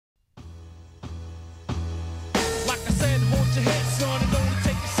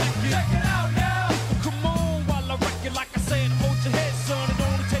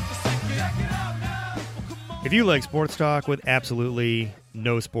If you like sports talk with absolutely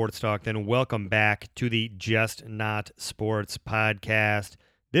no sports talk, then welcome back to the Just Not Sports podcast.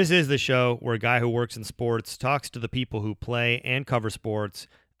 This is the show where a guy who works in sports talks to the people who play and cover sports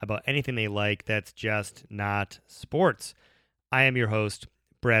about anything they like that's just not sports. I am your host,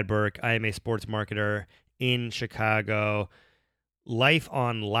 Brad Burke. I am a sports marketer in Chicago. Life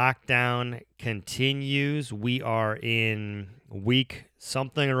on lockdown continues. We are in week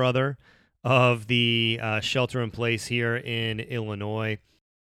something or other of the shelter in place here in Illinois.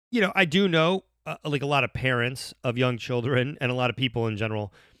 You know, I do know like a lot of parents of young children and a lot of people in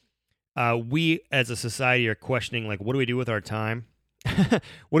general, we as a society are questioning, like, what do we do with our time? What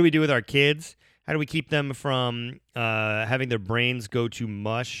do we do with our kids? How do we keep them from having their brains go to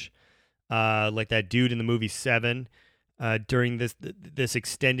mush like that dude in the movie Seven during this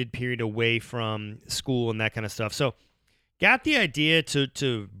extended period away from school and that kind of stuff? So got the idea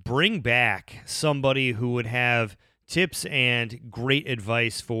to bring back somebody who would have tips and great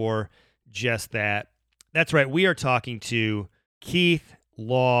advice for just that. That's right. We are talking to Keith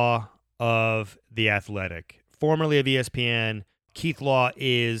Law of The Athletic, formerly of ESPN. Keith Law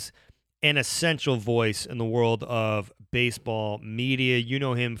is an essential voice in the world of baseball media. You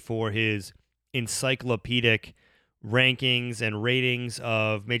know him for his encyclopedic rankings and ratings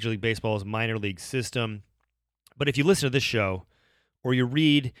of Major League Baseball's minor league system. But if you listen to this show or you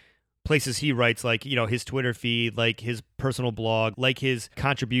read places he writes, like, you know, his Twitter feed, like his personal blog, like his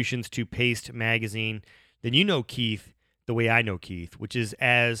contributions to Paste magazine, then you know Keith the way I know Keith, which is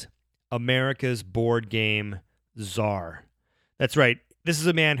as America's board game czar. That's right. This is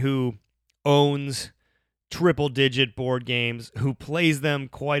a man who owns triple-digit board games, who plays them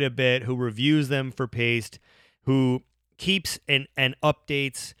quite a bit, who reviews them for Paste, who keeps and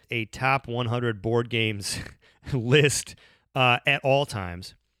updates a top 100 board games list at all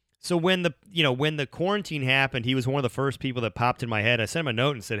times. So when the quarantine happened, he was one of the first people that popped in my head. I sent him a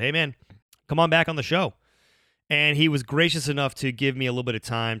note and said, "Hey man, come on back on the show." And he was gracious enough to give me a little bit of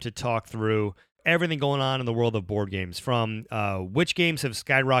time to talk through everything going on in the world of board games, from which games have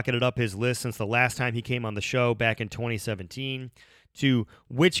skyrocketed up his list since the last time he came on the show back in 2017, to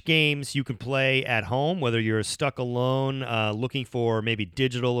which games you can play at home, whether you're stuck alone, looking for maybe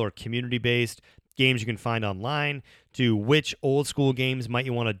digital or community-based games you can find online, to which old school games might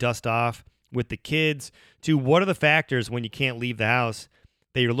you want to dust off with the kids, to what are the factors when you can't leave the house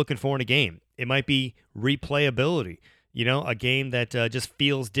that you're looking for in a game. It might be replayability, you know, a game that just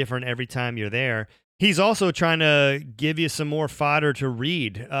feels different every time you're there. He's also trying to give you some more fodder to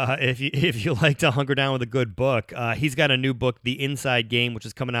read if you like to hunker down with a good book. He's got a new book, The Inside Game, which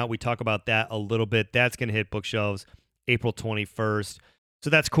is coming out. We talk about that a little bit. That's going to hit bookshelves April 21st. So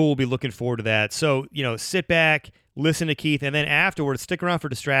that's cool. We'll be looking forward to that. So, you know, sit back, listen to Keith, and then afterwards, stick around for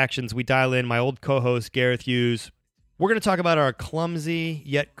distractions. We dial in my old co-host, Gareth Hughes. We're going to talk about our clumsy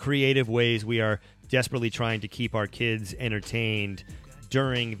yet creative ways we are desperately trying to keep our kids entertained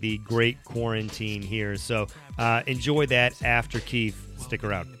during the great quarantine here. So enjoy that after Keith. Stick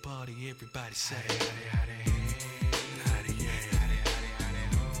around.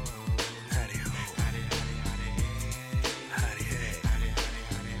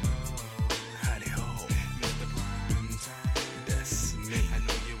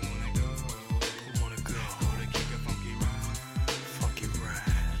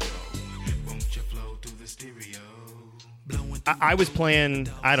 I was playing,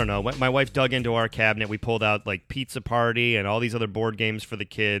 I don't know, my wife dug into our cabinet. We pulled out like Pizza Party and all these other board games for the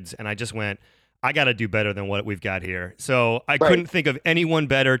kids. And I just went, I got to do better than what we've got here. So I couldn't think of anyone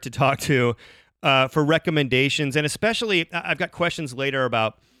better to talk to for recommendations. And especially, I've got questions later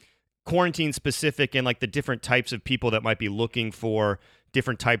about quarantine specific and like the different types of people that might be looking for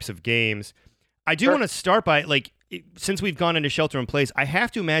different types of games. I do want to start by, like, since we've gone into shelter in place, I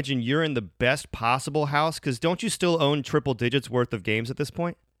have to imagine you're in the best possible house, because don't you still own triple digits worth of games at this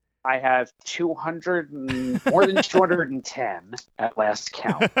point? I have more than 210 at last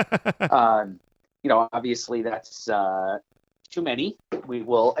count. You know, obviously that's too many. We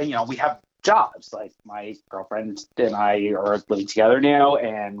have jobs. Like, my girlfriend and I are living together now,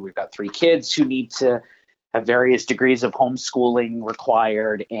 and we've got 3 kids who need to have various degrees of homeschooling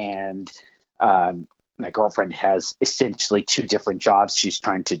required, and my girlfriend has essentially 2 different jobs she's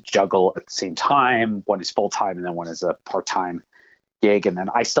trying to juggle at the same time. One is full-time and then one is a part-time gig. And then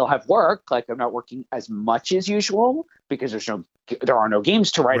I still have work. Like, I'm not working as much as usual because there are no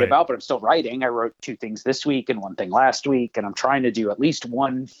games to write about, but I'm still writing. I wrote 2 things this week and 1 thing last week, and I'm trying to do at least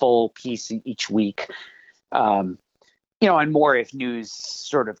 1 full piece each week. And more if news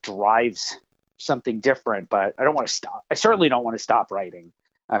sort of drives something different, but I don't want to stop. I certainly don't want to stop writing.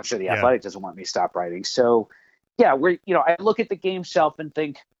 I'm sure The Athletic doesn't want me to stop writing. So yeah, I look at the game shelf and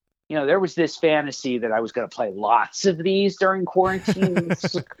think, there was this fantasy that I was going to play lots of these during quarantine.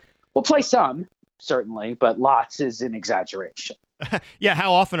 We'll play some, certainly, but lots is an exaggeration. Yeah,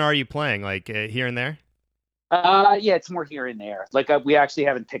 how often are you playing? Like here and there? Yeah, it's more here and there. Like we actually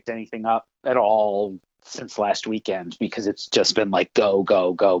haven't picked anything up at all since last weekend because it's just been like go,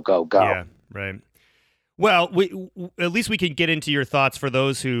 go, go, go, go. Yeah, right. Well, at least we can get into your thoughts for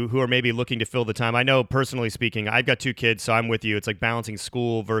those who are maybe looking to fill the time. I know, personally speaking, I've got 2 kids, so I'm with you. It's like balancing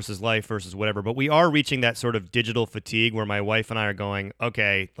school versus life versus whatever. But we are reaching that sort of digital fatigue where my wife and I are going,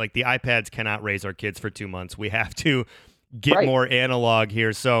 okay, like the iPads cannot raise our kids for 2 months. We have to get more analog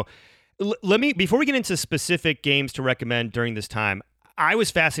here. So let me, before we get into specific games to recommend during this time, I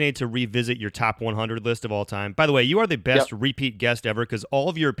was fascinated to revisit your top 100 list of all time. By the way, you are the best repeat guest ever because all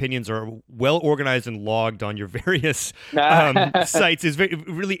of your opinions are well organized and logged on your various sites. It's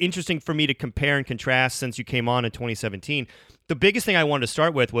really interesting for me to compare and contrast since you came on in 2017. The biggest thing I wanted to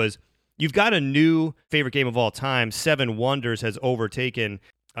start with was you've got a new favorite game of all time. Seven Wonders has overtaken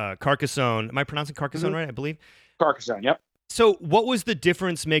Carcassonne. Am I pronouncing Carcassonne right? I believe. Carcassonne, yep. So what was the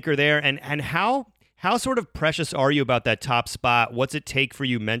difference maker there, and how sort of precious are you about that top spot? What's it take for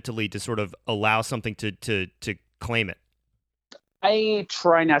you mentally to sort of allow something to claim it? I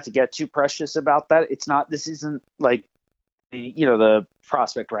try not to get too precious about that. This isn't like the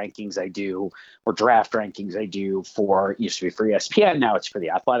prospect rankings I do or draft rankings I do for, used to be for ESPN. Now it's for The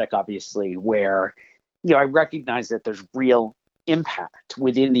Athletic, obviously, where, I recognize that there's real impact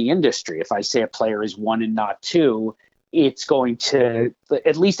within the industry. If I say a player is 1 and not 2, it's going to,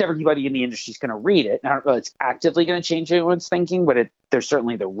 at least everybody in the industry is going to read it. I don't know if it's actively going to change anyone's thinking, but there's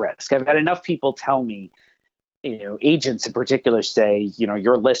certainly the risk. I've had enough people tell me, agents in particular say,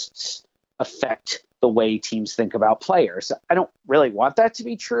 your lists affect the way teams think about players. I don't really want that to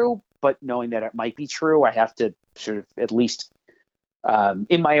be true, but knowing that it might be true, I have to sort of at least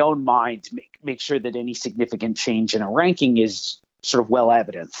in my own mind make sure that any significant change in a ranking is sort of well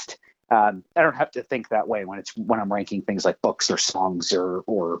evidenced. I don't have to think that way when I'm ranking things like books or songs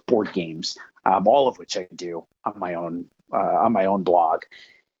or board games, all of which I do on my own blog,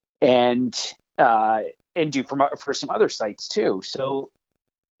 and do for some other sites too. So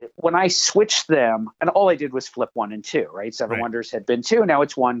when I switched them, and all I did was flip 1 and 2, right? Seven Wonders had been 2, now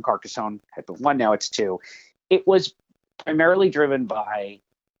it's 1. Carcassonne had been 1, now it's 2. It was primarily driven by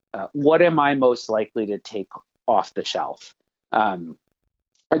what am I most likely to take off the shelf.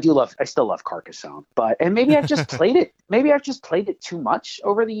 I still love Carcassonne, and maybe I've just played it. Maybe I've just played it too much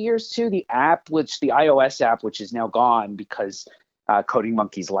over the years too. The iOS app, which is now gone because Coding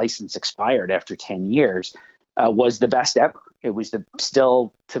Monkey's license expired after 10 years, was the best ever. It was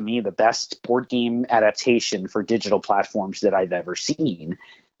still to me the best board game adaptation for digital platforms that I've ever seen.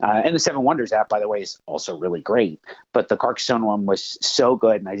 And the Seven Wonders app, by the way, is also really great. But the Carcassonne one was so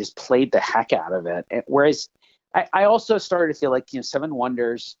good, and I just played the heck out of it. Whereas I also started to feel like, Seven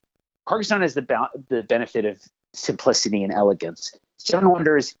Wonders, Carcassonne has the benefit of simplicity and elegance. Seven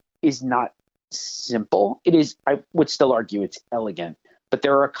Wonders is not simple. It is, I would still argue it's elegant, but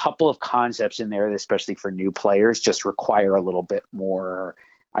there are a couple of concepts in there that, especially for new players, just require a little bit more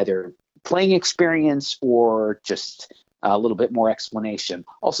either playing experience or just a little bit more explanation.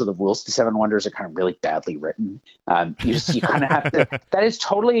 Also, the rules to Seven Wonders are kind of really badly written. You kind of have to, that is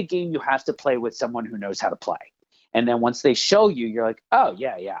totally a game you have to play with someone who knows how to play. And then once they show you, you're like, oh,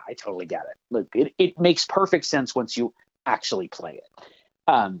 yeah, I totally get it. Look, it makes perfect sense once you actually play it.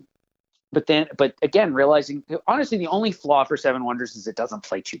 But again, realizing, honestly, the only flaw for Seven Wonders is it doesn't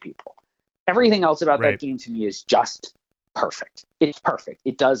play 2 people. Everything else about that game to me is just perfect. It's perfect.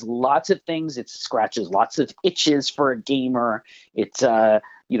 It does lots of things. It scratches lots of itches for a gamer. It's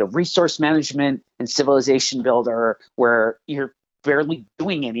resource management and civilization builder where you're barely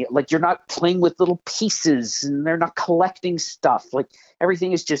doing any, like you're not playing with little pieces and they're not collecting stuff. Like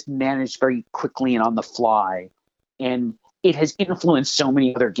everything is just managed very quickly and on the fly. And it has influenced so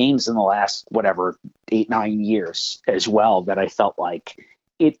many other games in the last, 8-9 years as well, that I felt like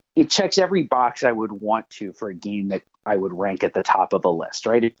it checks every box I would want to for a game that I would rank at the top of the list,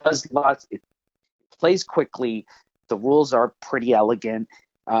 right? It does lots. It plays quickly. The rules are pretty elegant.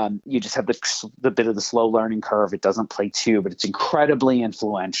 You just have the bit of the slow learning curve. It doesn't play 2, but it's incredibly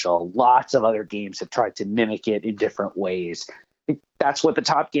influential. Lots of other games have tried to mimic it in different ways. That's what the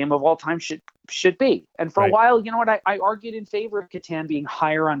top game of all time should be. And for a while, I argued in favor of Catan being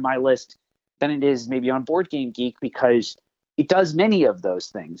higher on my list than it is maybe on Board Game Geek, because it does many of those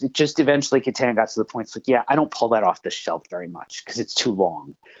things. It just eventually Catan got to the point, it's like, yeah, I don't pull that off the shelf very much because it's too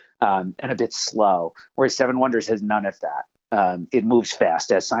long and a bit slow. Whereas Seven Wonders has none of that. It moves fast,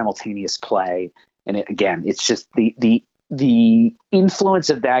 has simultaneous play, And again, it's just the influence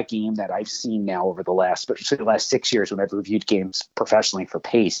of that game that I've seen now over the last 6 years when I've reviewed games professionally for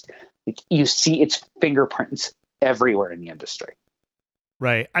Paste. Like, you see its fingerprints everywhere in the industry.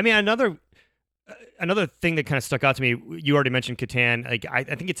 Right. I mean, another thing that kind of stuck out to me, you already mentioned Catan. Like, I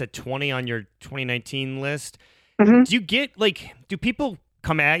think it's at 20 on your 2019 list. Mm-hmm. Do people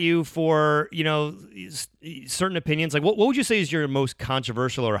come at you for, certain opinions? Like, what would you say is your most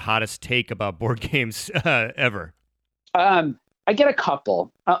controversial or hottest take about board games ever? I get a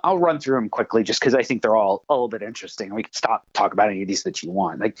couple. I'll run through them quickly just because I think they're all a little bit interesting. We can talk about any of these that you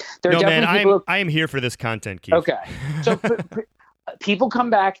want. Like, there are definitely people. I am here for this content, Keith. Okay. So people come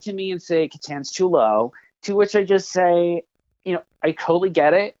back to me and say Catan's too low, to which I just say, I totally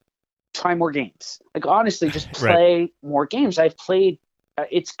get it. Try more games. Like, honestly, just play more games. I've played,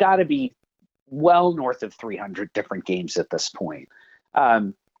 it's got to be well north of 300 different games at this point.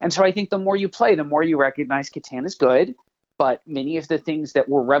 And so I think the more you play, the more you recognize Catan is good. But many of the things that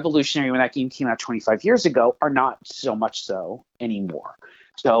were revolutionary when that game came out 25 years ago are not so much so anymore.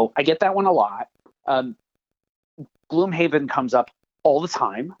 So I get that one a lot. Gloomhaven comes up all the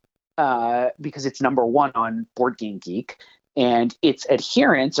time because it's number one on Board Game Geek. And its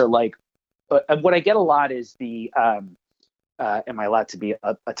adherents are like, what I get a lot is the, am I allowed to be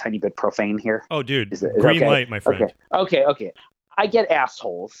a tiny bit profane here? Oh, dude, green light, my friend. Okay. I get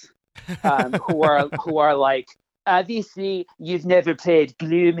assholes who are like, obviously you've never played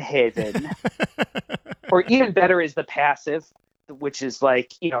Gloomhaven. Or even better is the passive, which is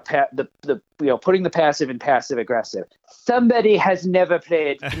like, putting the passive in passive aggressive. Somebody has never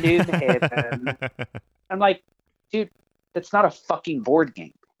played Gloomhaven. I'm like, dude, that's not a fucking board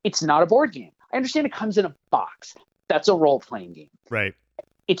game. It's not a board game. I understand it comes in a box. That's a role-playing game. Right.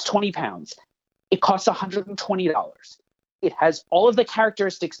 It's 20 pounds. It costs $120. It has all of the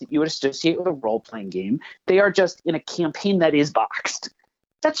characteristics that you would associate with a role-playing game. They are just in a campaign that is boxed.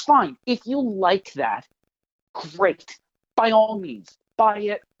 That's fine. If you like that, great. By all means, buy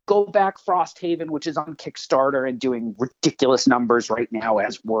it. Go back Frosthaven, which is on Kickstarter and doing ridiculous numbers right now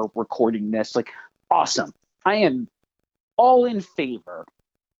as we're recording this. Like, awesome. I am all in favor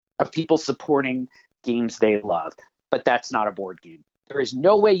of people supporting games they love, but that's not a board game. There is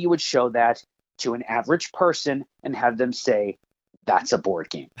no way you would show that to an average person and have them say that's a board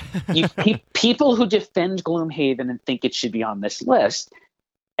game. People who defend Gloomhaven and think it should be on this list.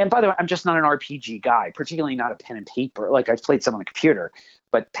 And by the way, I'm just not an RPG guy, particularly not a pen and paper. Like, I've played some on the computer,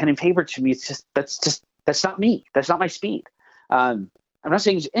 but pen and paper to me, that's not me. That's not my speed. I'm not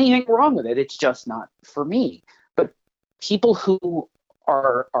saying there's anything wrong with it. It's just not for me. But people who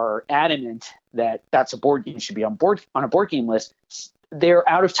are adamant that that's a board game should be on a board game list, they're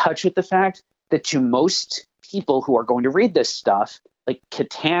out of touch with the fact that to most people who are going to read this stuff, like,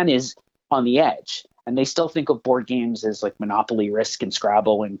 Catan is on the edge. And they still think of board games as like Monopoly, Risk, and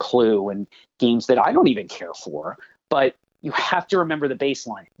Scrabble, and Clue, and games that I don't even care for. But you have to remember the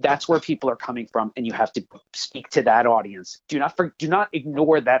baseline. That's where people are coming from, and you have to speak to that audience. Do not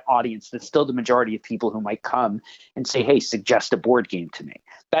ignore that audience. That's still the majority of people who might come and say, hey, suggest a board game to me.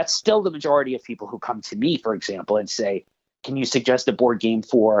 That's still the majority of people who come to me, for example, and say, can you suggest a board game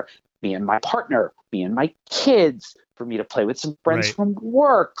for me and my partner, me and my kids, for me to play with some friends from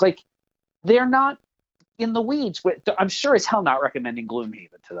work? Like, they're not in the weeds. I'm sure as hell not recommending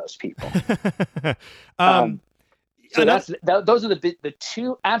Gloomhaven to those people. So those are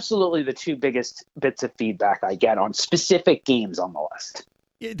the two biggest bits of feedback I get on specific games on the list.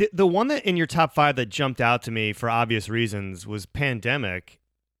 The one that in your top 5 that jumped out to me for obvious reasons was Pandemic.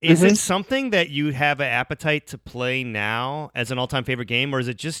 Is it something that you have an appetite to play now as an all-time favorite game, or is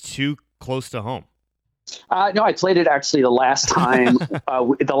it just too close to home? No, I played it actually the last time.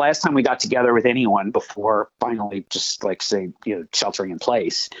 The last time we got together with anyone before finally just sheltering in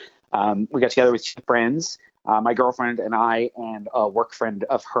place. We got together with 2 friends, my girlfriend and I, and a work friend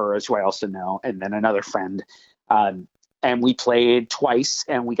of hers who I also know, and then another friend. And we played twice,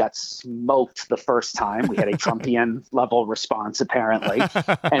 and we got smoked the first time. We had a Trumpian level response, apparently.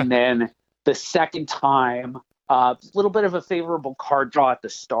 And then the second time, a little bit of a favorable card draw at the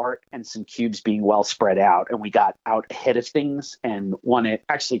start and some cubes being well spread out. And we got out ahead of things and won it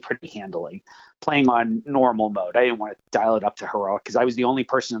actually pretty handily, playing on normal mode. I didn't want to dial it up to heroic because I was the only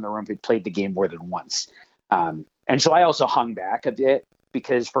person in the room who played the game more than once. And so I also hung back a bit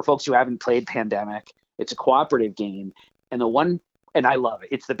because for folks who haven't played Pandemic, it's a cooperative game. And I love it.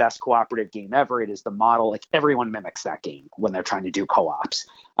 It's the best cooperative game ever. It is the model. Like, everyone mimics that game when they're trying to do co-ops.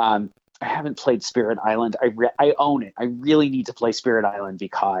 I haven't played Spirit Island. I own it. I really need to play Spirit Island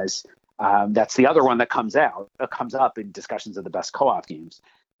because that's the other one that comes up in discussions of the best co-op games.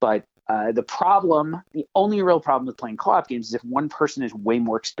 But the only real problem with playing co-op games is if one person is way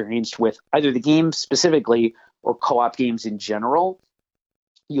more experienced with either the game specifically or co-op games in general,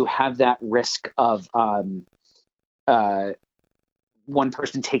 you have that risk of one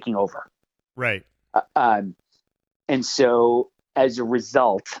person taking over. Right. And so as a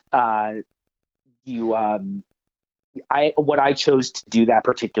result, what I chose to do that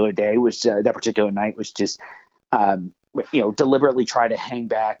particular day was that particular night was just deliberately try to hang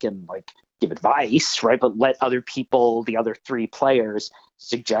back and like give advice, right? But let other people, the other three players,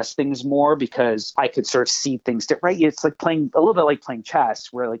 suggest things more, because I could sort of see things different. Right? It's like playing a little bit like playing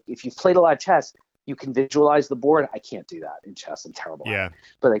chess, where like if you've played a lot of chess, you can visualize the board. I can't do that in chess. I'm terrible at it.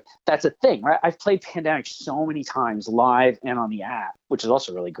 But like that's a thing, right? I've played Pandemic so many times live and on the app, which is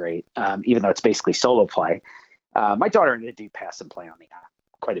also really great, even though it's basically solo play. My daughter and I do pass and play on the app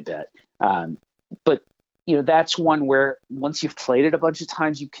quite a bit. But that's one where once you've played it a bunch of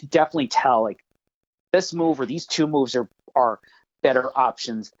times, you can definitely tell like this move or these two moves are better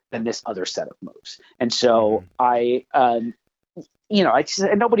options than this other set of moves. And so and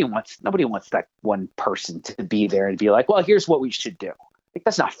nobody wants that one person to be there and be like, well, here's what we should do. Like,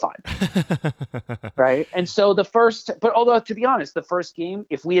 that's not fun. Right. And so although to be honest, the first game,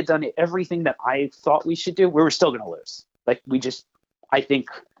 if we had done everything that I thought we should do, we were still going to lose. Like I think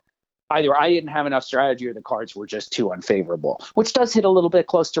either I didn't have enough strategy or the cards were just too unfavorable, which does hit a little bit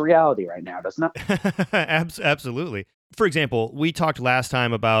close to reality right now, doesn't it? Absolutely. For example, we talked last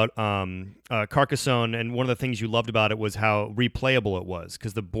time about Carcassonne, and one of the things you loved about it was how replayable it was,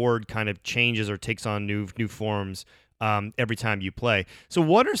 because the board kind of changes or takes on new forms every time you play. So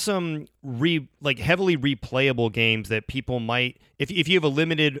what are some heavily replayable games that people might, if you have a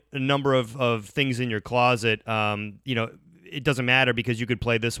limited number of things in your closet, it doesn't matter because you could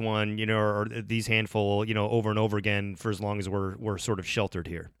play this one, or these handful, over and over again for as long as we're sort of sheltered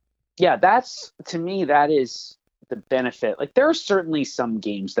here. Yeah, to me, that is the benefit. Like, there are certainly some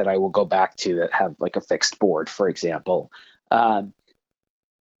games that I will go back to that have like a fixed board, for example. But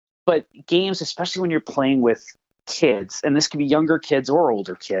games, especially when you're playing with kids, and this can be younger kids or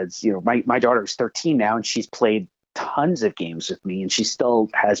older kids. My daughter is 13 now, and she's played tons of games with me, and she still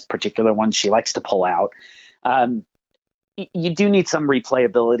has particular ones she likes to pull out. You do need some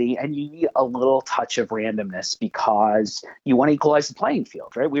replayability, and you need a little touch of randomness because you want to equalize the playing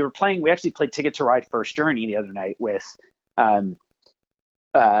field, right? We actually played Ticket to Ride First Journey the other night with, it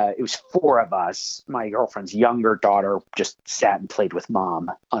was four of us. My girlfriend's younger daughter just sat and played with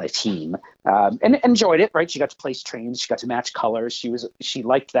mom on a team, and enjoyed it, right? She got to place trains. She got to match colors. She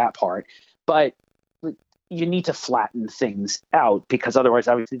liked that part, but you need to flatten things out because otherwise,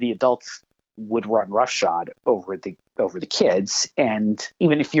 obviously, the adults would run roughshod over the kids, and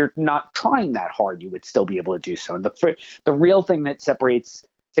even if you're not trying that hard, you would still be able to do so. And the real thing that separates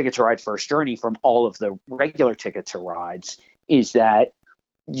Ticket to Ride First Journey from all of the regular Ticket to Rides is that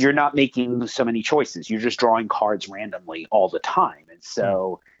you're not making so many choices. You're just drawing cards randomly all the time, and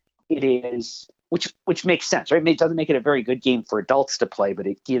so it is, which makes sense, right? It doesn't make it a very good game for adults to play, but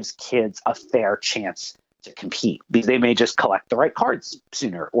it gives kids a fair chance to compete because they may just collect the right cards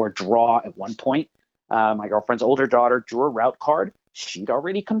sooner or draw at one point. My girlfriend's older daughter drew a route card she'd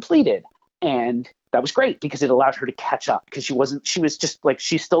already completed, and that was great because it allowed her to catch up because she was just like,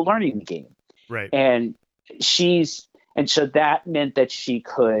 she's still learning the game. Right. And so that meant that she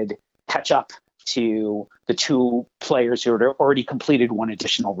could catch up to the two players who had already completed one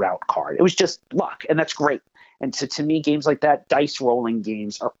additional route card. It was just luck, and that's great. And so to me, games like that, dice rolling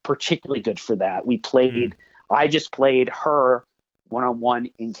games, are particularly good for that. I just played her one-on-one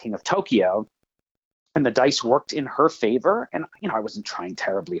in King of Tokyo, and the dice worked in her favor. And, I wasn't trying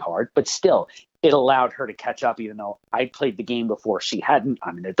terribly hard, but still, it allowed her to catch up, even though I played the game before she hadn't.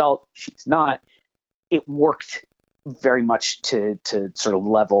 I'm an adult. She's not. It worked very much to sort of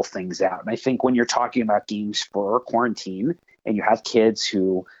level things out. And I think when you're talking about games for quarantine and you have kids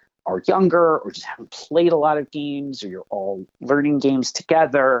who are younger or just haven't played a lot of games, or you're all learning games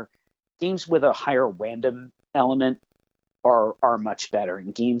together, games with a higher random element are much better.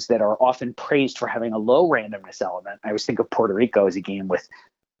 And games that are often praised for having a low randomness element, I always think of Puerto Rico as a game with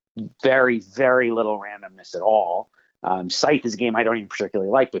very, very little randomness at all. Scythe is a game I don't even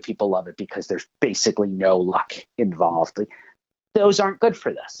particularly like, but people love it because there's basically no luck involved. Those aren't good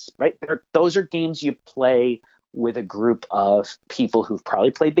for this, right? Those are games you play with a group of people who've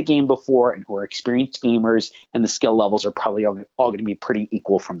probably played the game before and who are experienced gamers, and the skill levels are probably all going to be pretty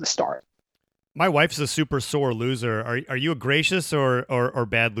equal from the start. My wife's a super sore loser. Are you a gracious or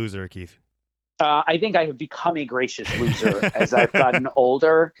bad loser, Keith? I think I have become a gracious loser as I've gotten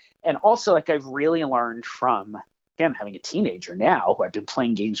older. And also, I've really learned from again, having a teenager now who I've been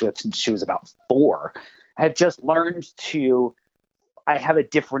playing games with since she was about 4, I've just learned I have a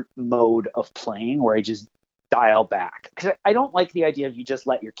different mode of playing where I just dial back, because I don't like the idea of you just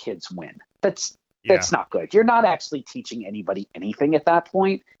let your kids win. That's not good. You're not actually teaching anybody anything at that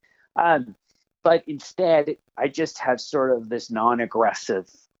point. But instead, I just have sort of this non-aggressive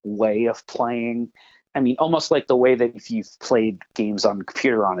way of playing. I mean, almost like the way that if you've played games on a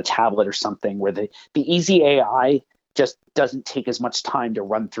computer, on a tablet or something, where the easy AI just doesn't take as much time to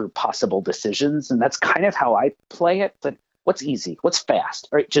run through possible decisions. And that's kind of how I play it. But what's easy? What's fast?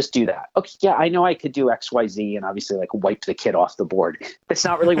 All right, just do that. Okay, yeah, I know I could do X, Y, Z, and obviously like wipe the kid off the board. That's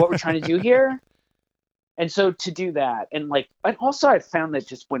not really what we're trying to do here. And so to do that, and also I've found that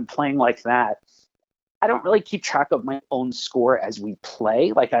just when playing like that, I don't really keep track of my own score as we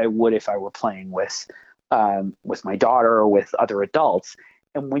play, like I would if I were playing with my daughter or with other adults.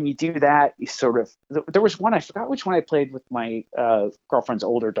 And when you do that, you sort of, there was one, I forgot which one I played with my girlfriend's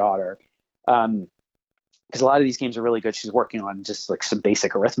older daughter. Because a lot of these games are really good. She's working on just like some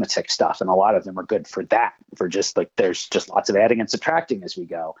basic arithmetic stuff, and a lot of them are good for that, for just like there's just lots of adding and subtracting as we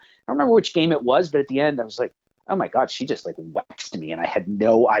go. I don't remember which game it was, but at the end I was like, oh my God, she just like waxed me, and I had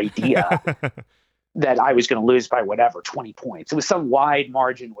no idea that I was going to lose by 20 points. It was some wide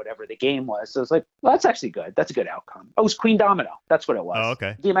margin, whatever the game was. So I was like, well, that's actually good. That's a good outcome. Oh, it was Queen Domino. That's what it was. Oh,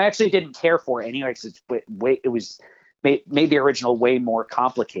 okay. The game I actually didn't care for anyway, because it was made the original way more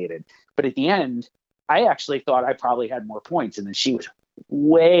complicated. But at the end, I actually thought I probably had more points, and then she was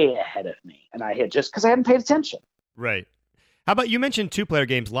way ahead of me, and I had just because I hadn't paid attention. Right. How about, you mentioned 2-player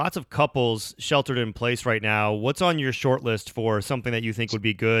games, lots of couples sheltered in place right now. What's on your short list for something that you think would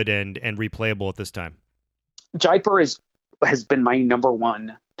be good and replayable at this time? Jaiper has been my number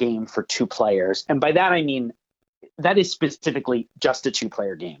one game for 2 players. And by that, I mean, that is specifically just a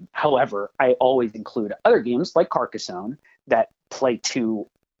 2-player game. However, I always include other games like Carcassonne that play 2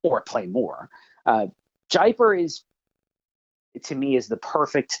 or play more. Jaiper to me is the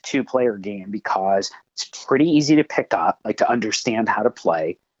perfect 2-player game because it's pretty easy to pick up, like to understand how to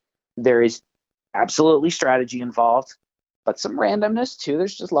play. There is absolutely strategy involved, but some randomness too.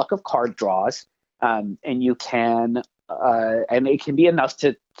 There's just luck of card draws, and you can, and it can be enough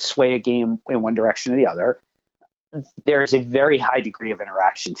to sway a game in one direction or the other. There's a very high degree of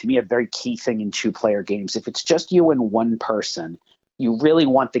interaction. To me, a very key thing in 2-player games. If it's just you and one person, you really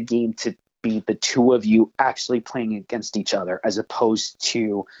want the game to be the 2 of you actually playing against each other, as opposed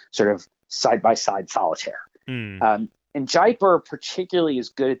to sort of side-by-side solitaire. And Jaiper particularly is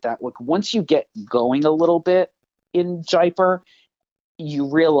good at that. Like, once you get going a little bit in Jaiper,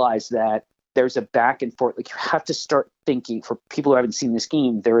 you realize that there's a back and forth. Like, you have to start thinking. For people who haven't seen this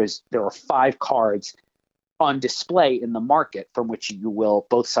game, there are 5 cards on display in the market from which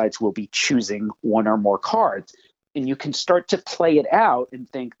both sides will be choosing one or more cards. And you can start to play it out and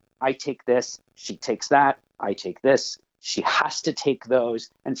think, I take this, she takes that, I take this, she has to take those.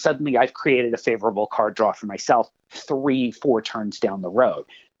 And suddenly I've created a favorable card draw for myself 3-4 turns down the road.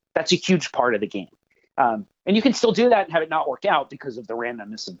 That's a huge part of the game. And you can still do that and have it not work out because of the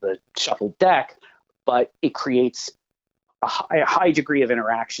randomness of the shuffled deck, but it creates a high degree of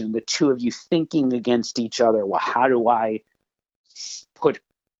interaction, the 2 of you thinking against each other. Well, how do I put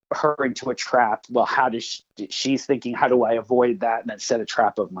her into a trap? Well, how does she's thinking, how do I avoid that and then set a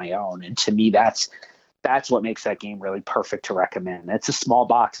trap of my own? And to me, that's what makes that game really perfect to recommend. It's a small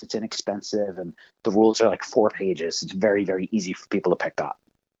box, it's inexpensive, and the rules are like 4 pages. It's very, very easy for people to pick up.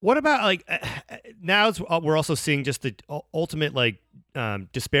 What about, like, now we're also seeing just the ultimate, like,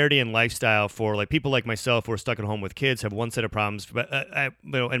 disparity in lifestyle for, like, people like myself who are stuck at home with kids have one set of problems. But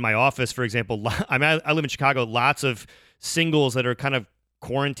in my office, for example, I live in Chicago, lots of singles that are kind of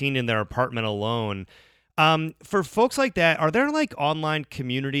quarantined in their apartment alone. For folks like that, are there like online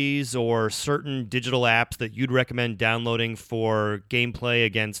communities or certain digital apps that you'd recommend downloading for gameplay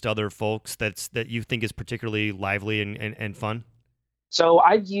against other folks that you think is particularly lively and fun? So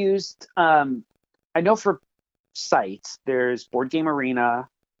I've used, I know for sites, there's Board Game Arena,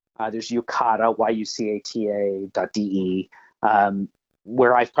 there's Yucata, yucata.de,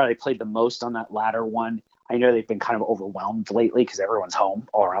 where I've probably played the most on that latter one. I know they've been kind of overwhelmed lately because everyone's home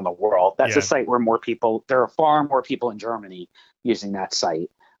all around the world. That's a site where there are far more people in Germany using that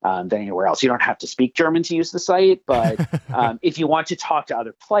site than anywhere else. You don't have to speak German to use the site, but if you want to talk to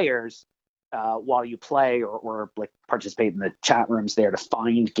other players while you play or like participate in the chat rooms there to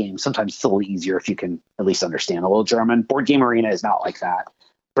find games, sometimes it's a little easier if you can at least understand a little German. Board Game Arena is not like that.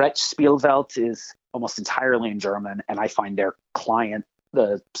 Brett Spielwelt is almost entirely in German, and I find their client,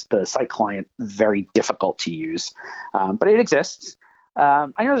 the site client, very difficult to use, but it exists. I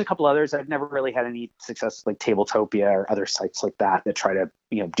know there's a couple others. I've never really had any success like Tabletopia or other sites like that try to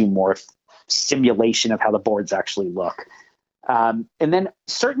do more simulation of how the boards actually look. And then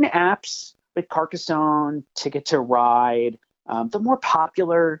certain apps like Carcassonne, Ticket to Ride. The more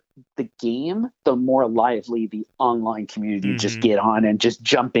popular the game, the more lively the online community just get on and just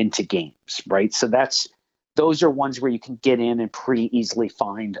jump into games, right? So those are ones where you can get in and pretty easily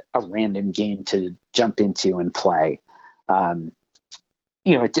find a random game to jump into and play.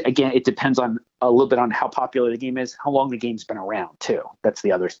 It depends on a little bit on how popular the game is, how long the game's been around too. That's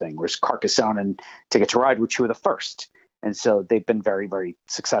the other thing. Whereas Carcassonne and Ticket to Ride were two of the first. And so they've been very, very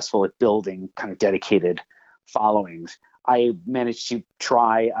successful at building kind of dedicated followings. I managed to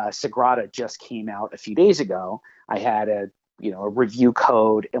try Sagrada just came out a few days ago. I had a review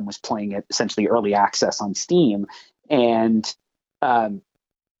code and was playing it essentially early access on Steam. And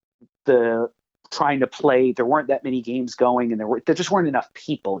trying to play, there weren't that many games going, and there just weren't enough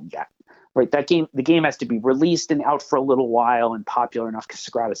people yet. Right, the game has to be released and out for a little while and popular enough because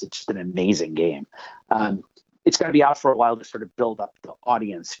Sagrada is just an amazing game. It's got to be out for a while to sort of build up the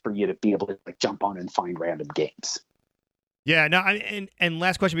audience for you to be able to jump on and find random games. Yeah, no, and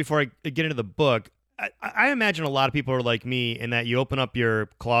last question before I get into the book. I imagine a lot of people are like me in that you open up your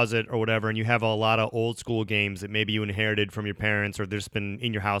closet or whatever and you have a lot of old school games that maybe you inherited from your parents or there's been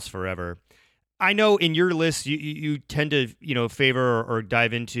in your house forever. I know in your list you tend to favor or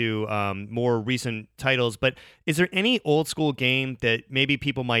dive into more recent titles, but is there any old school game that maybe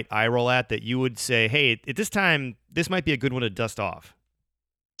people might eye roll at that you would say, hey, at this time this might be a good one to dust off?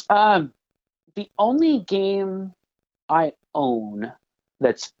 The only game I own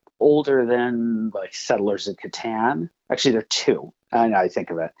that's older than like Settlers of Catan, actually there are two. Now I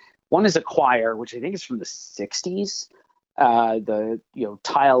think of it. One is Acquire, which I think is from the 60s. The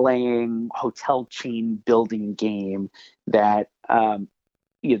tile laying hotel chain building game that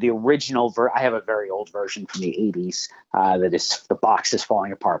the original I have a very old version from the 80s that is the box is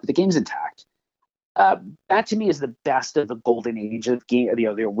falling apart, but the game's intact. That to me is the best of the golden age of game, the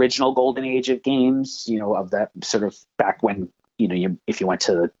original golden age of games, of that sort of back when if you went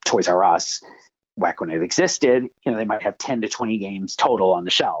to Toys R Us back when it existed, they might have 10 to 20 games total on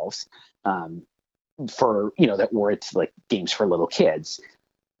the shelves. For that were it's like games for little kids.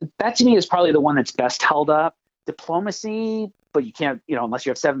 That to me is probably the one that's best held up. Diplomacy, but you can't unless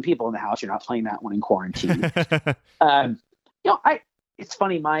you have 7 people in the house, you're not playing that one in quarantine. It's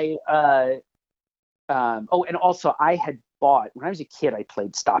funny, my and also I had bought when I was a kid, I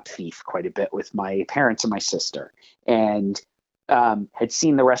played Stop Thief quite a bit with my parents and my sister, and had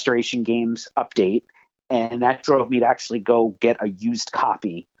seen the Restoration Games update, and that drove me to actually go get a used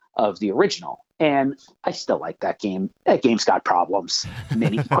copy of the original. And I still like that game. That game's got problems,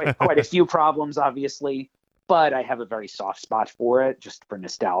 quite a few problems, obviously, but I have a very soft spot for it, just for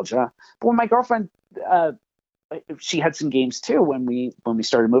nostalgia. But when my girlfriend, she had some games too when we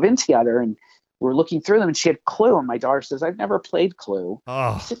started moving together, and we were looking through them, and she had Clue, and my daughter says, "I've never played Clue."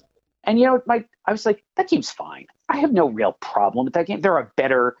 Oh. And I was like, that game's fine. I have no real problem with that game. There are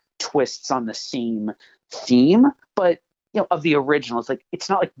better twists on the same theme, but of the original, it's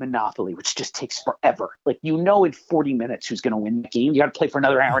not like Monopoly, which just takes forever. In 40 minutes who's going to win the game. You got to play for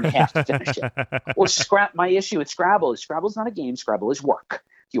another hour and a half to finish it. Or my issue with Scrabble is Scrabble's not a game. Scrabble is work.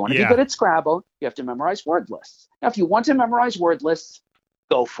 If you want to be good at Scrabble, you have to memorize word lists. Now, if you want to memorize word lists,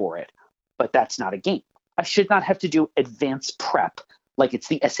 go for it. But that's not a game. I should not have to do advanced prep like it's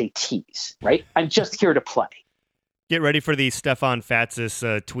the SATs, right? I'm just here to play. Get ready for these Stefan Fatsis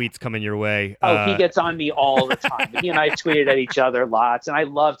tweets coming your way. He gets on me all the time. He and I tweeted at each other lots, and I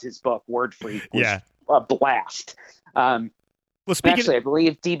loved his book, Word Freak. Was a blast. Well, actually, I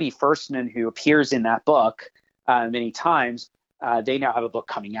believe D.B. Firstman, who appears in that book many times, they now have a book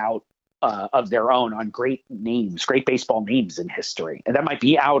coming out of their own on great baseball names in history. And that might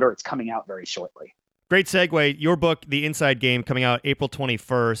be out or it's coming out very shortly. Great segue. Your book, The Inside Game, coming out April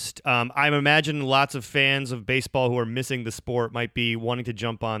 21st. I imagine lots of fans of baseball who are missing the sport might be wanting to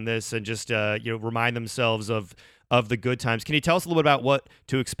jump on this and just remind themselves of the good times. Can you tell us a little bit about what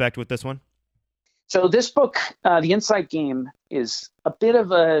to expect with this one? So this book, The Inside Game, is a bit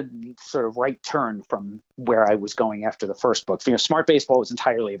of a sort of right turn from where I was going after the first book. Smart Baseball was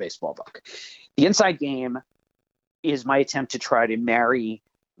entirely a baseball book. The Inside Game is my attempt to try to marry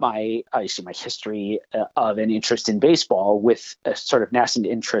my history of an interest in baseball with a sort of nascent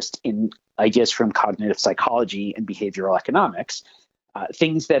interest in ideas from cognitive psychology and behavioral economics,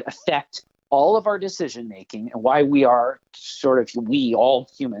 things that affect all of our decision making and why we are all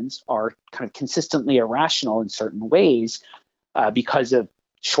humans are kind of consistently irrational in certain ways because of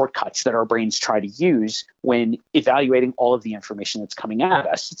shortcuts that our brains try to use when evaluating all of the information that's coming at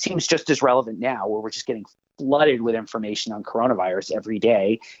us. It seems just as relevant now, where we're just getting flooded with information on coronavirus every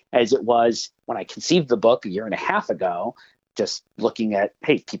day, as it was when I conceived the book a year and a half ago. Just looking at,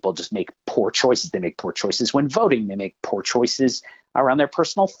 hey, people just make poor choices. They make poor choices when voting. They make poor choices around their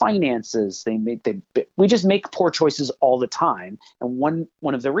personal finances. We just make poor choices all the time. And one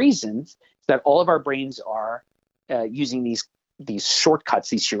of the reasons is that all of our brains are using these shortcuts,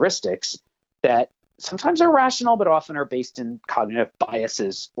 these heuristics that sometimes are rational, but often are based in cognitive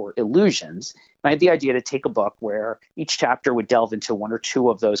biases or illusions. And I had the idea to take a book where each chapter would delve into one or two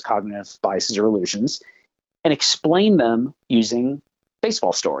of those cognitive biases or illusions and explain them using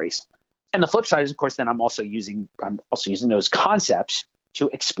baseball stories. And the flip side is, of course, then I'm also using those concepts to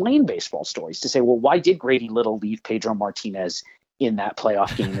explain baseball stories, to say, well, why did Grady Little leave Pedro Martinez in that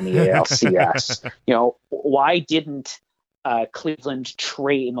playoff game in the ALCS? Why didn't Cleveland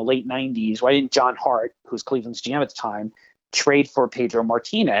trade in the late 90s? Why didn't John Hart, who was Cleveland's GM at the time, trade for Pedro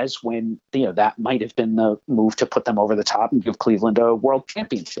Martinez when that might have been the move to put them over the top and give Cleveland a world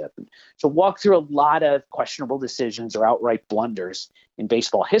championship? And so walk through a lot of questionable decisions or outright blunders in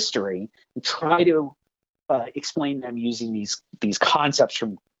baseball history and try to explain them using these concepts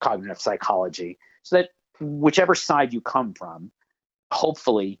from cognitive psychology, so that whichever side you come from,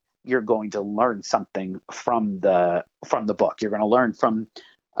 hopefully you're going to learn something from the book. You're going to learn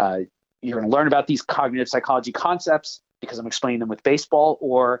about these cognitive psychology concepts because I'm explaining them with baseball,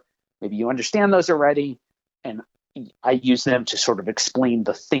 or maybe you understand those already, and I use them to sort of explain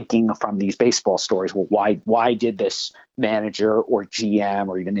the thinking from these baseball stories. Well, why did this manager or GM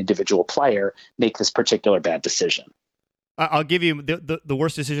or even individual player make this particular bad decision? I'll give you the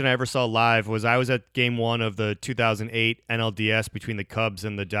worst decision I ever saw live was I was at game 1 of the 2008 NLDS between the Cubs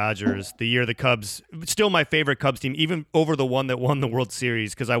and the Dodgers. The year the Cubs, still my favorite Cubs team, even over the one that won the World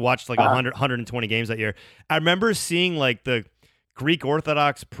Series, because I watched like 120 games that year. I remember seeing like the Greek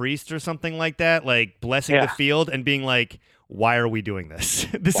Orthodox priest or something like that, like blessing the field and being like, why are we doing this?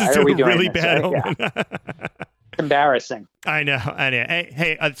 This is a really bad omen. Yeah. Embarrassing. I know.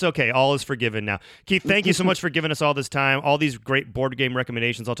 Hey, it's okay. All is forgiven now. Keith, thank you so much for giving us all this time, all these great board game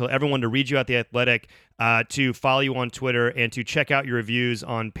recommendations. I'll tell everyone to read you at The Athletic, to follow you on Twitter, and to check out your reviews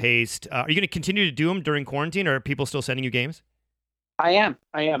on Paste. Are you going to continue to do them during quarantine, or are people still sending you games? I am.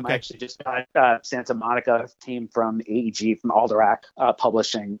 Okay. I actually just got Santa Monica team from AEG, from Alderac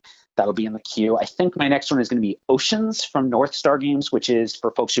Publishing. That'll be in the queue. I think my next one is going to be Oceans from North Star Games, which is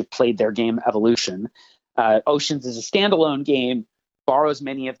for folks who played their game Evolution. Oceans is a standalone game, borrows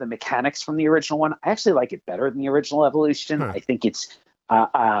many of the mechanics from the original one. I actually like it better than the original Evolution. I think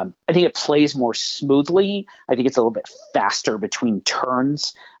I think it plays more smoothly. I think it's a little bit faster between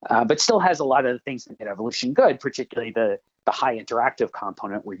turns, but still has a lot of the things that made Evolution good, particularly the high interactive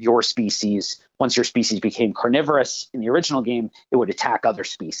component where once your species became carnivorous in the original game, it would attack other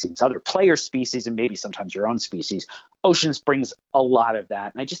species, other player species, and maybe sometimes your own species. Oceans brings a lot of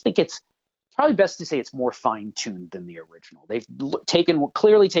that. And I just think it's probably best to say it's more fine-tuned than the original. They've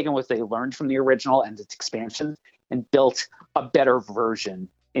clearly taken what they learned from the original and its expansion and built a better version,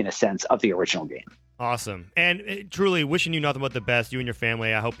 in a sense, of the original game. Awesome. And truly wishing you nothing but the best, you and your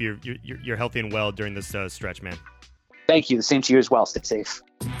family. I hope you're healthy and well during this stretch, man. Thank you. The same to you as well. Stay safe.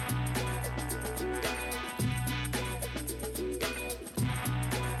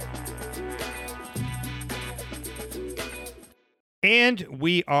 And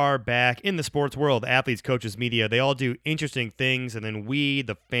we are back in the sports world. Athletes, coaches, media, they all do interesting things, and then we,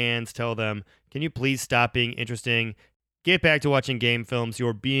 the fans, tell them, can you please stop being interesting? Get back to watching game films.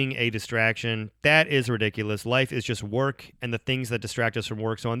 You're being a distraction. That is ridiculous. Life is just work and the things that distract us from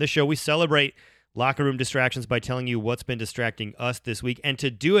work. So on this show, we celebrate locker room distractions by telling you what's been distracting us this week. And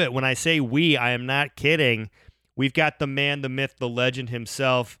to do it, when I say we, I am not kidding. We've got the man, the myth, the legend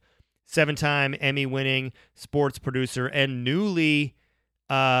himself, 7-time Emmy-winning sports producer and newly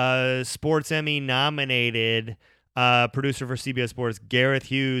Sports Emmy nominated producer for CBS Sports, Gareth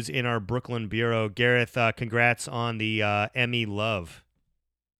Hughes, in our Brooklyn bureau. Gareth, congrats on the Emmy love.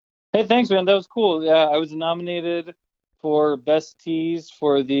 Hey, thanks, man. That was cool. Yeah, I was nominated for Best Tease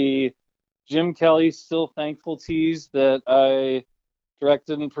for the Jim Kelly Still Thankful tease that I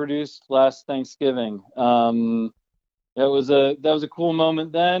directed and produced last Thanksgiving. That was a cool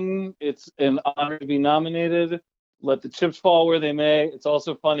moment then. It's an honor to be nominated. Let the chips fall where they may. It's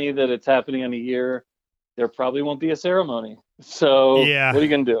also funny that it's happening in a year. There probably won't be a ceremony. So yeah. What are you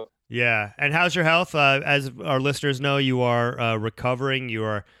going to do? Yeah. And how's your health? As our listeners know, you are recovering. You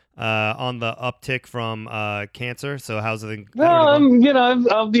are on the uptick from cancer. So how's it?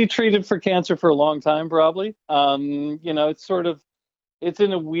 I'll be treated for cancer for a long time, probably. It's sort of it's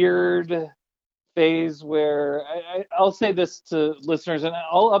in a weird phase where I'll say this to listeners, and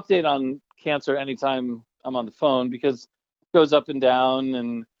I'll update on cancer anytime I'm on the phone because it goes up and down,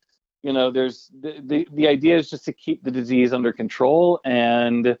 and there's the idea is just to keep the disease under control,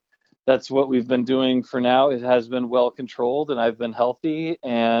 and that's what we've been doing for now. It has been well controlled, and I've been healthy,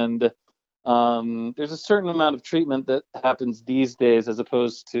 and there's a certain amount of treatment that happens these days as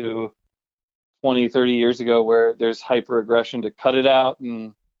opposed to 20, 30 years ago where there's hyperaggression to cut it out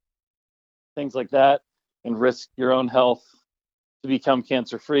and things like that and risk your own health to become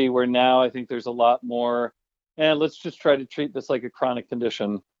cancer free, where now I think there's a lot more, and let's just try to treat this like a chronic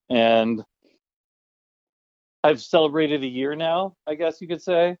condition. And I've celebrated a year now, I guess you could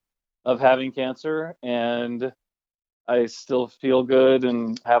say, of having cancer, and I still feel good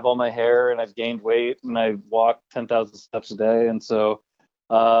and have all my hair, and I've gained weight, and I walk 10,000 steps a day, and so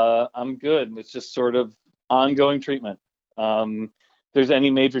I'm good. It's just sort of ongoing treatment. If there's any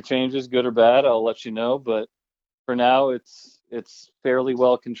major changes, good or bad, I'll let you know. But for now, it's fairly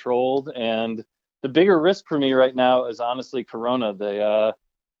well controlled. And the bigger risk for me right now is honestly Corona.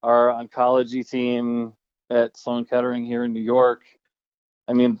 Our oncology team at Sloan Kettering here in New York.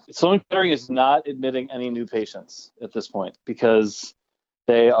 I mean, Sloan Kettering is not admitting any new patients at this point because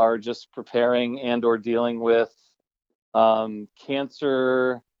they are just preparing and or dealing with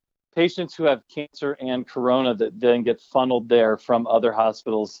cancer patients who have cancer and Corona that then get funneled there from other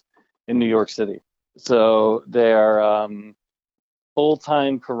hospitals in New York City. So they are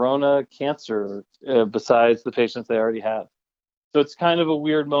full-time Corona cancer besides the patients they already have. So it's kind of a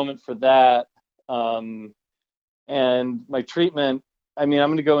weird moment for that. And my treatment, I mean, I'm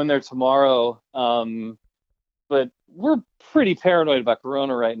going to go in there tomorrow, but we're pretty paranoid about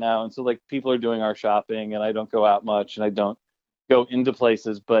Corona right now. And so like people are doing our shopping and I don't go out much and I don't go into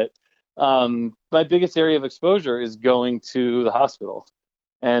places. But my biggest area of exposure is going to the hospital.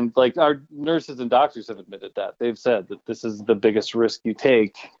 And like our nurses and doctors have admitted that. They've said that this is the biggest risk you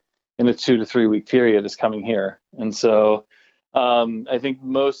take in a 2 to 3 week period is coming here. And so I think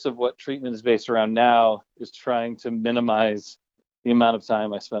most of what treatment is based around now is trying to minimize the amount of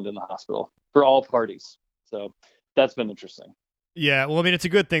time I spend in the hospital for all parties. So that's been interesting. Yeah, well, I mean, it's a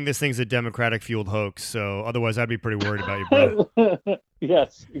good thing this thing's a Democratic-fueled hoax, so otherwise I'd be pretty worried about you, bro.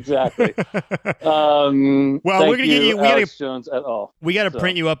 Yes, exactly. Well, we're gonna get you. Alex Jones et al. We gotta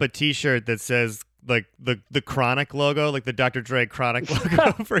print you up a T-shirt that says like the Chronic logo, like the Dr. Dre Chronic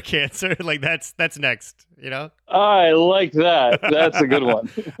logo for cancer. Like that's next. I like that. That's a good one.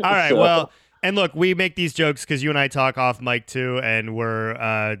 All right. Well. And look, we make these jokes because you and I talk off mic too, and we're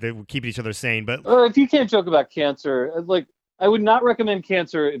keeping each other sane. But if you can't joke about cancer, like I would not recommend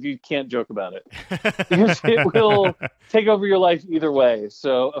cancer if you can't joke about it, because it will take over your life either way.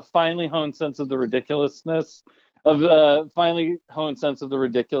 So a finely honed sense of the ridiculousness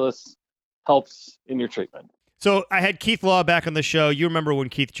helps in your treatment. So I had Keith Law back on the show. You remember when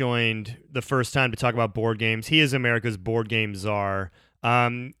Keith joined the first time to talk about board games? He is America's board game czar.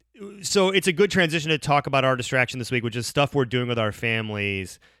 So it's a good transition to talk about our distraction this week, which is stuff we're doing with our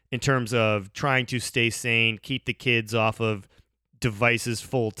families in terms of trying to stay sane, keep the kids off of devices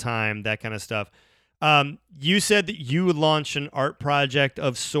full time, that kind of stuff. You said that you would launch an art project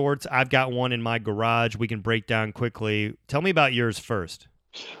of sorts. I've got one in my garage we can break down quickly. Tell me about yours first.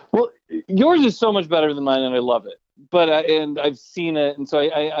 Well, yours is so much better than mine, and I love it. But and I've seen it, and so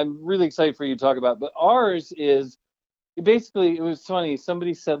I'm really excited for you to talk about. But ours is basically, it was funny.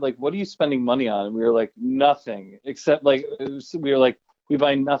 Somebody said, like, what are you spending money on? And we were like, nothing, except we were like, we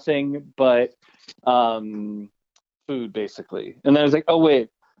buy nothing but food, basically. And then I was like, oh, wait,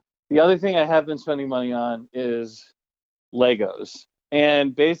 the other thing I have been spending money on is Legos.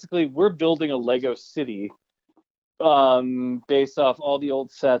 And basically, we're building a Lego city based off all the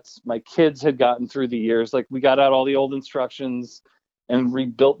old sets my kids had gotten through the years. Like, we got out all the old instructions and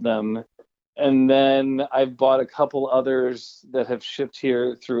rebuilt them. And then I've bought a couple others that have shipped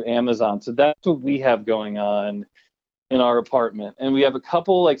here through Amazon. So that's what we have going on in our apartment. And we have a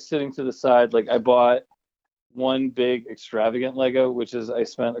couple like sitting to the side. Like I bought one big extravagant Lego, which is I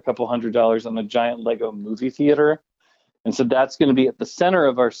spent a couple $100 on a giant Lego movie theater. And so that's going to be at the center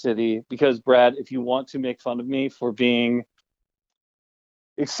of our city because, Brad, if you want to make fun of me for being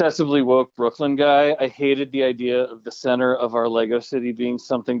excessively woke Brooklyn guy, I hated the idea of the center of our Lego city being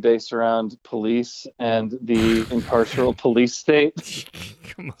something based around police and the incarceral police state.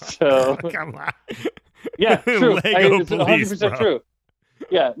 Come on. So, come on. Yeah, true. Lego it's police, 100% bro. true.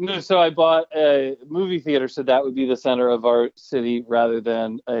 Yeah, no, so I bought a movie theater, so that would be the center of our city rather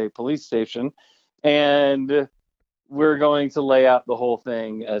than a police station. And we're going to lay out the whole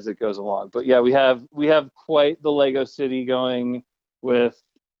thing as it goes along. But yeah, we have quite the Lego city going. with,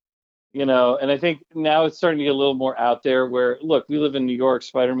 and I think now it's starting to get a little more out there where, look, we live in New York,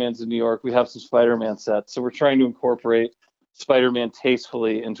 Spider-Man's in New York, we have some Spider-Man sets. So we're trying to incorporate Spider-Man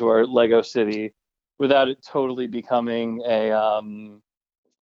tastefully into our Lego city without it totally becoming a,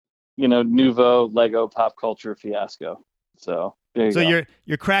 nouveau Lego pop culture fiasco. So there you go.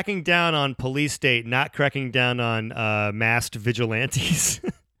 You're cracking down on police state, not cracking down on masked vigilantes.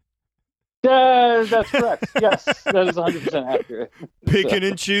 That's correct. Yes, that is 100% accurate. Picking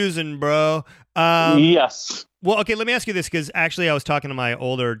and choosing, bro. Yes. Well, okay, let me ask you this, because actually I was talking to my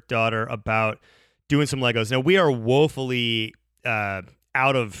older daughter about doing some Legos. Now, we are woefully out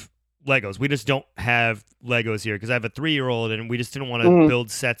of Legos. We just don't have Legos here because I have a 3-year-old and we just didn't want to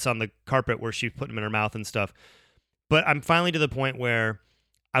build sets on the carpet where she's putting them in her mouth and stuff. But I'm finally to the point where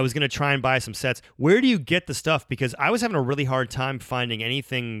I was going to try and buy some sets. Where do you get the stuff? Because I was having a really hard time finding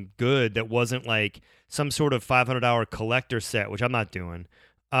anything good that wasn't like some sort of $500 collector set, which I'm not doing.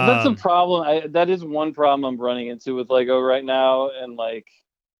 That's a problem. That is one problem I'm running into with Lego right now. And like,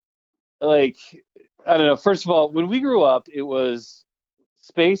 I don't know. First of all, when we grew up, it was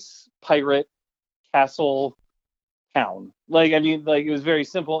space, pirate, castle, town. It was very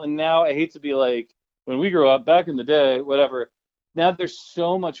simple. And now I hate to be like, when we grew up back in the day, whatever. Now there's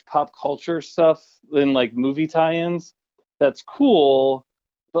so much pop culture stuff in like movie tie-ins that's cool,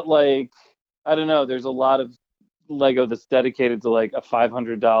 but like, I don't know, there's a lot of Lego that's dedicated to like a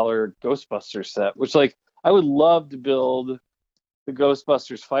 $500 Ghostbusters set, which like I would love to build the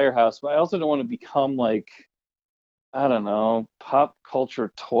Ghostbusters firehouse, but I also don't want to become like, I don't know, pop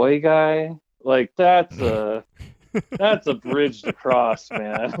culture toy guy. Like that's a bridge to cross,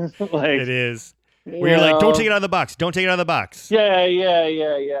 man. Like it is. Where you're like, don't take it out of the box. Don't take it out of the box. Yeah.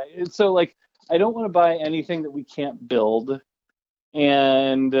 And so, like, I don't want to buy anything that we can't build.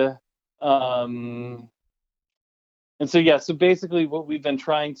 And so basically what we've been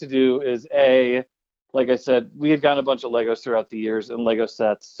trying to do is, like I said, we had gotten a bunch of Legos throughout the years and Lego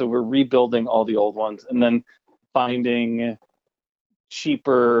sets. So we're rebuilding all the old ones and then finding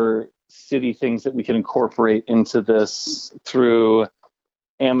cheaper city things that we can incorporate into this through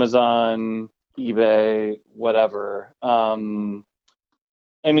Amazon, eBay, whatever. I mean,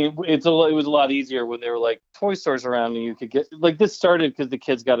 it was a lot easier when there were like toy stores around and you could get like this started because the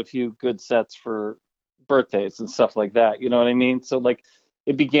kids got a few good sets for birthdays and stuff like that. You know what I mean? So like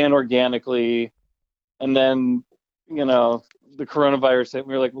it began organically, and then the coronavirus hit. And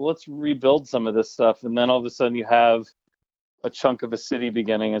we were like, well, let's rebuild some of this stuff, and then all of a sudden you have a chunk of a city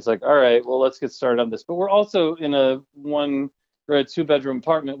beginning. It's like, all right, well, let's get started on this. But we're also in a 2-bedroom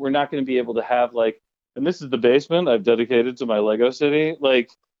apartment. We're not going to be able to have like, and this is the basement I've dedicated to my Lego city.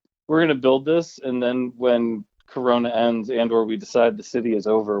 Like, we're going to build this, and then when Corona ends and or we decide the city is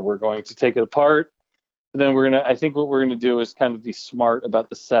over, we're going to take it apart. And then I think what we're going to do is kind of be smart about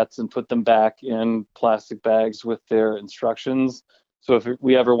the sets and put them back in plastic bags with their instructions. So if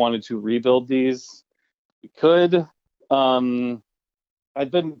we ever wanted to rebuild these, we could.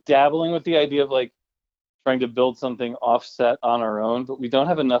 I've been dabbling with the idea of like trying to build something offset on our own, but we don't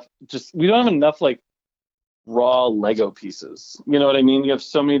have enough like raw Lego pieces. You know what I mean? You have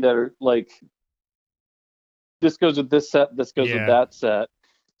so many that are like, this goes with this set, this goes with that set.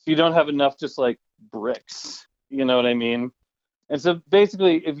 So you don't have enough just like bricks. You know what I mean? And so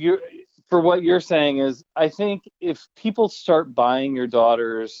basically, for what you're saying is, I think if people start buying your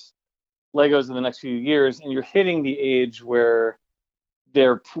daughter's Legos in the next few years and you're hitting the age where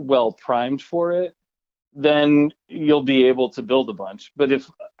they're well primed for it, then you'll be able to build a bunch. But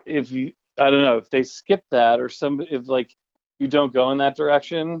if you, I don't know, if they skip that, or if like you don't go in that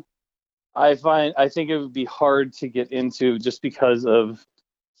direction, I think it would be hard to get into just because of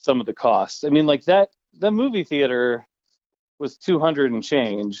some of the costs. I mean, like the movie theater was $200 and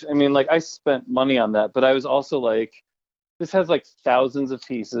change. I mean, like I spent money on that, but I was also like, this has like thousands of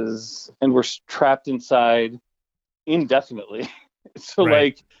pieces and we're trapped inside indefinitely. So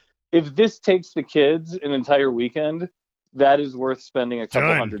like, if this takes the kids an entire weekend, that is worth spending a couple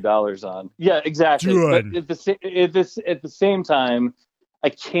 $100 on. Yeah, exactly. But at the same time, I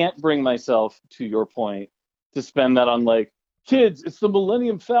can't bring myself, to your point, to spend that on like, kids, it's the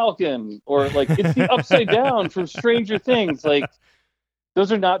Millennium Falcon, or like it's the Upside Down from Stranger Things. Like,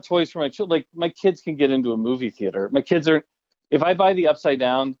 those are not toys for my children. Like, my kids can get into a movie theater. My kids are, if I buy the Upside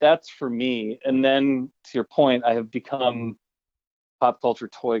Down, that's for me. And then, to your point, I have become pop culture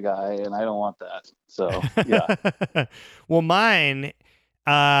toy guy, and I don't want that. So yeah. Well, mine,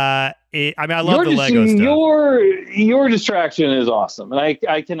 I love the Lego stuff. Your distraction is awesome, and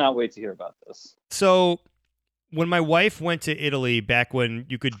I cannot wait to hear about this. So when my wife went to Italy, back when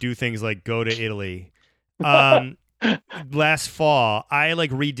you could do things like go to Italy, last fall, I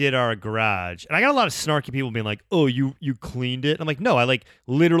like redid our garage, and I got a lot of snarky people being like, "Oh, you cleaned it?" I'm like, "No, I like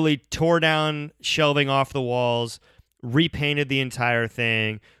literally tore down shelving off the walls, repainted the entire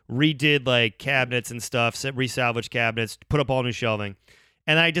thing, redid like cabinets and stuff, resalvaged cabinets, put up all new shelving,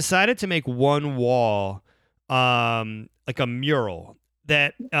 and I decided to make one wall, like a mural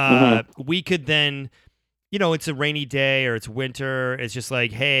that we could then, it's a rainy day or it's winter. It's just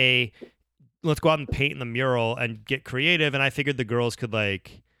like, hey, let's go out and paint in the mural and get creative. And I figured the girls could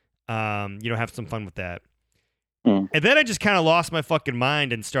like, have some fun with that. And then I just kind of lost my fucking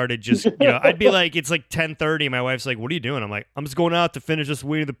mind and started just, I'd be like, it's like 10:30. My wife's like, what are you doing? I'm like, I'm just going out to finish this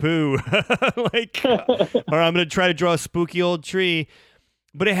Winnie the Pooh. Or I'm going to try to draw a spooky old tree.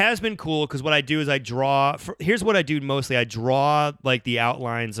 But it has been cool because what I do is I draw. Here's what I do mostly. I draw like the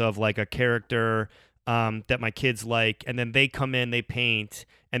outlines of like a character that my kids like. And then they come in, they paint.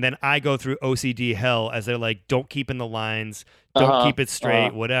 And then I go through OCD hell as they're like, don't keep in the lines. Don't keep it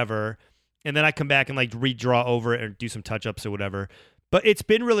straight, whatever. And then I come back and like redraw over it and do some touch-ups or whatever. But it's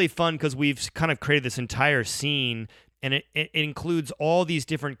been really fun because we've kind of created this entire scene, and it includes all these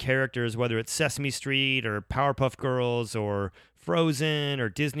different characters, whether it's Sesame Street or Powerpuff Girls or Frozen or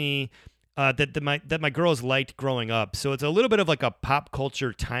Disney, that my girls liked growing up. So it's a little bit of like a pop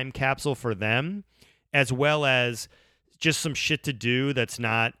culture time capsule for them, as well as just some shit to do that's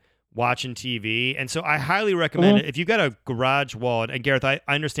not watching TV. And so I highly recommend it. If you've got a garage wall, and Gareth, I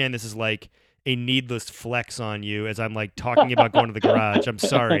understand this is like a needless flex on you as I'm like talking about going to the garage. I'm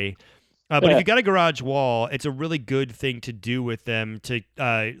sorry. But if you got a garage wall, it's a really good thing to do with them to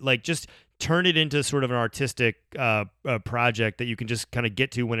like just turn it into sort of an artistic project that you can just kind of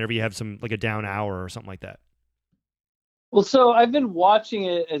get to whenever you have some like a down hour or something like that. Well, so I've been watching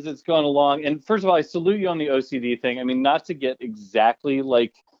it as it's gone along. And first of all, I salute you on the OCD thing. I mean, not to get exactly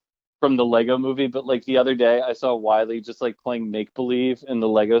like from the Lego movie, but like the other day I saw Wiley just like playing make-believe in the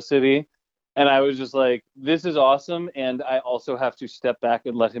Lego city. And I was just like, this is awesome. And I also have to step back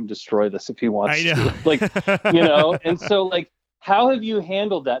and let him destroy this if he wants to. Like, and so like, how have you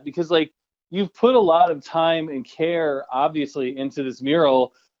handled that? Because like, you've put a lot of time and care, obviously, into this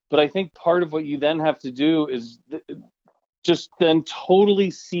mural. But I think part of what you then have to do is just then totally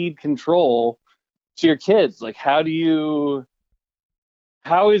cede control to your kids. Like, how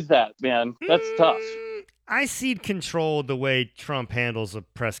is that, man? That's tough. I cede control the way Trump handles a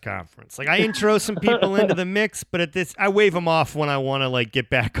press conference. Like I intro some people into the mix, but at this, I wave them off when I want to like get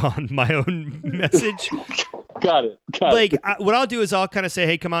back on my own message. Got it. What I'll do is I'll kind of say,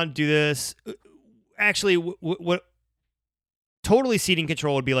 hey, come on, do this. Actually, what totally ceding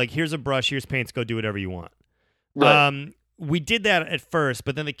control would be like, here's a brush, here's paints, go do whatever you want. Right. We did that at first,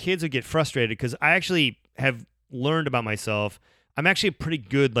 but then the kids would get frustrated because I actually have learned about myself. I'm actually a pretty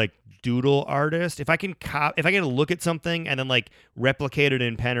good like doodle artist. If I can if I get to look at something and then like replicate it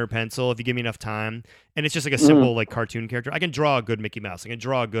in pen or pencil, if you give me enough time, and it's just like a simple like cartoon character, I can draw a good Mickey Mouse. I can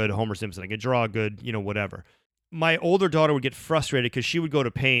draw a good Homer Simpson. I can draw a good, whatever. My older daughter would get frustrated because she would go to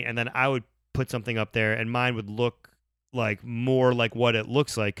paint and then I would put something up there and mine would look like more like what it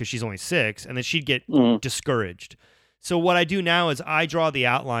looks like because she's only 6, and then she'd get discouraged. So what I do now is I draw the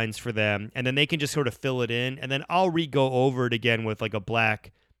outlines for them, and then they can just sort of fill it in, and then I'll re-go over it again with like a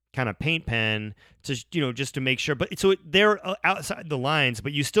black kind of paint pen to, just to make sure. But so they're outside the lines,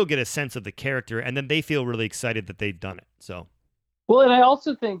 but you still get a sense of the character, and then they feel really excited that they've done it. So, well, and I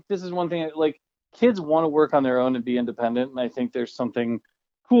also think this is one thing, like kids want to work on their own and be independent, and I think there's something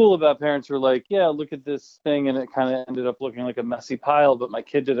cool about parents who are like, yeah, look at this thing, and it kind of ended up looking like a messy pile, but my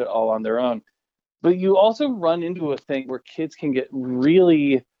kid did it all on their own. But you also run into a thing where kids can get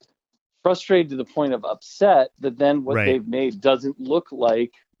really frustrated to the point of upset that then what they've made doesn't look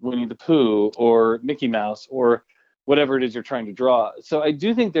like Winnie the Pooh or Mickey Mouse or whatever it is you're trying to draw. So I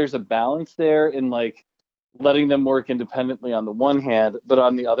do think there's a balance there in like letting them work independently on the one hand, but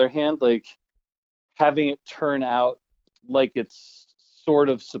on the other hand, like having it turn out like it's sort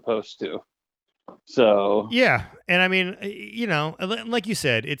of supposed to. So yeah, and I mean, like you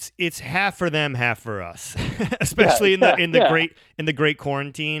said, it's half for them, half for us, especially in the great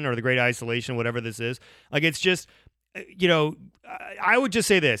quarantine or the great isolation, whatever this is. Like it's just, I would just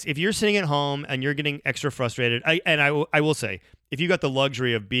say this: if you're sitting at home and you're getting extra frustrated, I will say, if you got the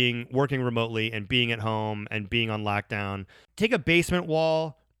luxury of working remotely and being at home and being on lockdown, take a basement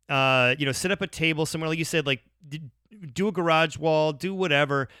wall, set up a table somewhere, like you said, like do a garage wall, do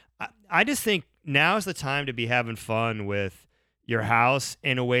whatever. I just think now is the time to be having fun with your house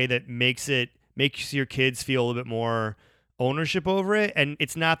in a way that makes your kids feel a little bit more ownership over it. And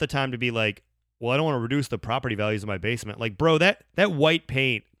it's not the time to be like, well, I don't want to reduce the property values of my basement. Like, bro, that white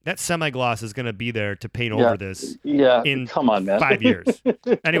paint that semi-gloss is going to be there to paint over this in come on, man. 5 years.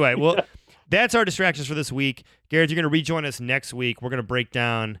 Anyway, well, that's our distractions for this week. Garrett, you're going to rejoin us next week. We're going to break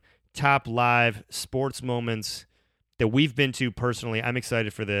down top live sports moments that we've been to personally. I'm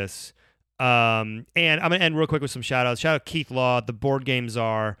excited for this. And I'm going to end real quick with some shout-outs. Shout out Keith Law, the Board Game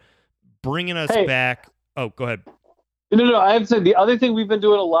Czar, bringing us back. Oh, go ahead. No. I have to say, the other thing we've been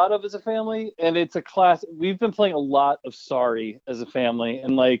doing a lot of as a family, and it's a class, we've been playing a lot of Sorry as a family.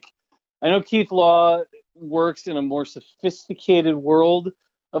 And like, I know Keith Law works in a more sophisticated world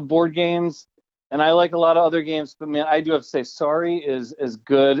of board games, and I like a lot of other games, but man, I do have to say Sorry is as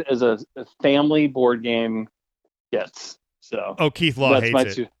good as a family board game gets. So Keith Law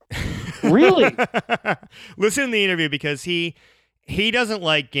hates it. Really? Listen to the interview, because he doesn't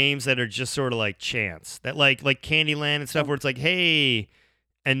like games that are just sort of like chance, that like Candyland and stuff, where it's like, hey,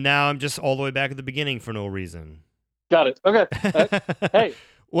 and now I'm just all the way back at the beginning for no reason. Got it. Okay. Hey.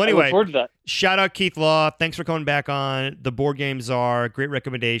 Well, anyway, I look forward to that. Shout out Keith Law. Thanks for coming back on. The Board Game Czar. Great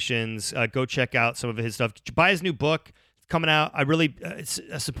recommendations. Go check out some of his stuff. Buy his new book. It's coming out. I really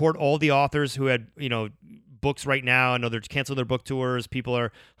support all the authors who had, books right now. I know they're canceling their book tours. People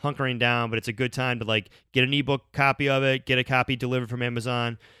are hunkering down, but it's a good time to like get an ebook copy of it, get a copy delivered from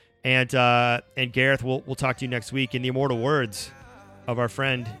Amazon. And Gareth, we'll talk to you next week in the immortal words of our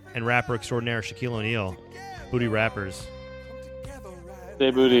friend and rapper extraordinaire Shaquille O'Neal. Booty rappers.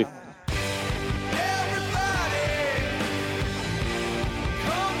 Say booty.